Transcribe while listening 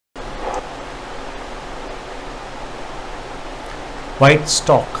White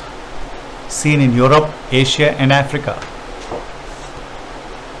stork, seen in Europe, Asia and Africa.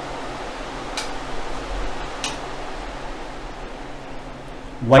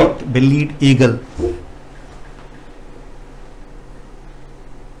 White-bellied eagle,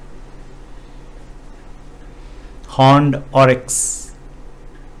 horned oryx,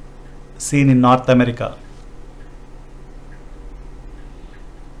 seen in North America.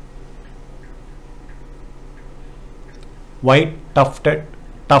 White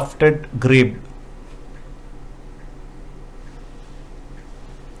tufted grebe,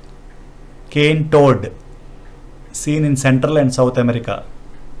 cane toad, seen in Central and South America.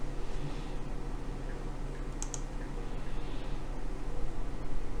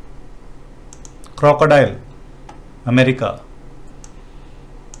 Crocodile, America.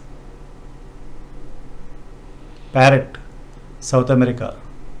 Parrot, South America.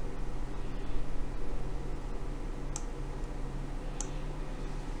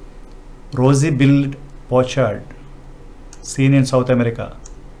 Rosy-billed pochard, seen in South America.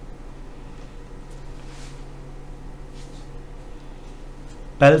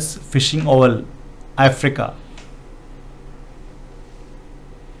 Pel's fishing owl, Africa.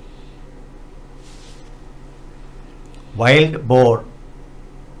 Wild boar,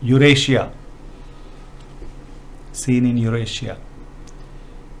 Eurasia, seen in Eurasia.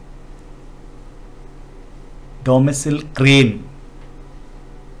 Domicile crane,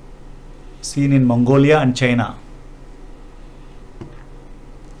 seen in Mongolia and China.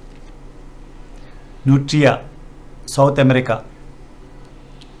 Nutria, South America.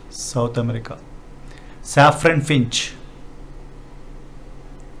 Saffron finch,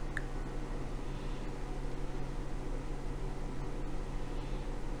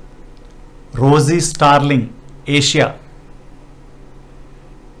 rosy starling, Asia,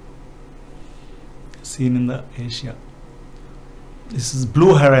 seen in the Asia. This is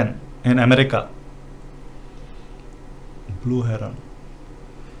blue heron in America. Blue heron.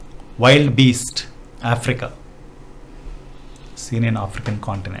 Wild beast, Africa, seen in African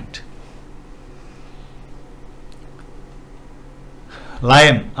continent.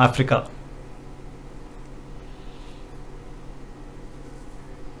 Lion, Africa.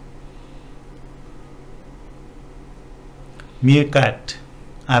 Meerkat,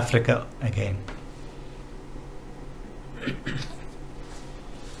 Africa again.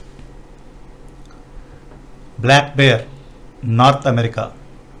 Black bear, North America.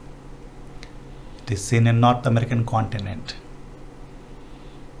 It is seen in North American continent.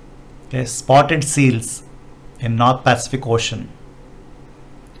 Okay, spotted seals in North Pacific Ocean.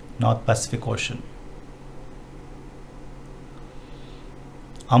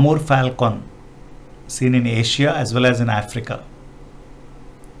 Amur falcon, seen in Asia as well as in Africa.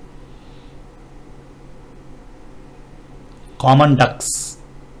 Common ducks,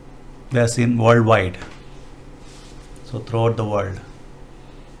 they are seen worldwide, so throughout the world.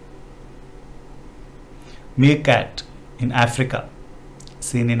 Meerkat in Africa,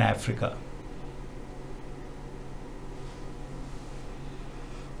 seen in Africa.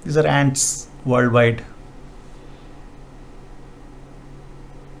 These are ants worldwide.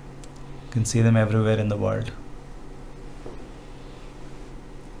 You can see them everywhere in the world.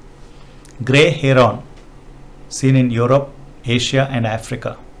 Grey heron, seen in Europe, Asia and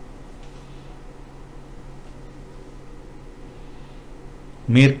Africa.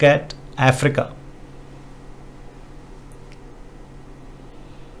 Meerkat, Africa.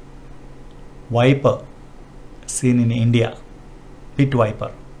 Viper, seen in India. Pit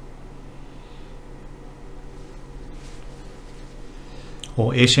viper.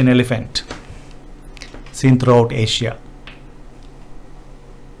 Oh, Asian elephant, seen throughout Asia.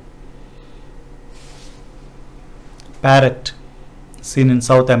 Parrot, seen in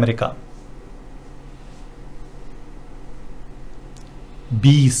South America.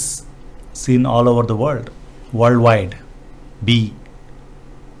 Bees, seen all over the world, worldwide. Bee.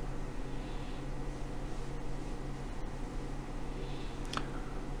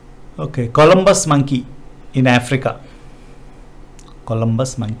 Okay, Columbus monkey in Africa.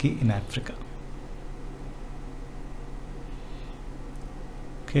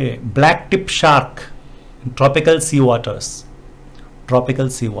 Okay, black tip shark in tropical sea waters.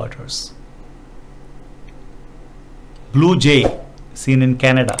 Blue jay, seen in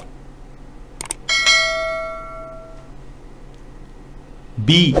Canada.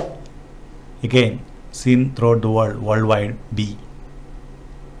 Bee, again seen throughout the world, worldwide. Bee.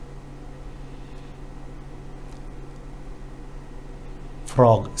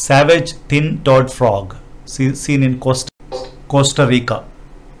 Frog, savage thin-toed frog, seen in Costa Rica.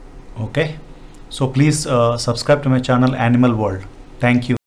 Okay, so please subscribe to my channel Animal World. Thank you.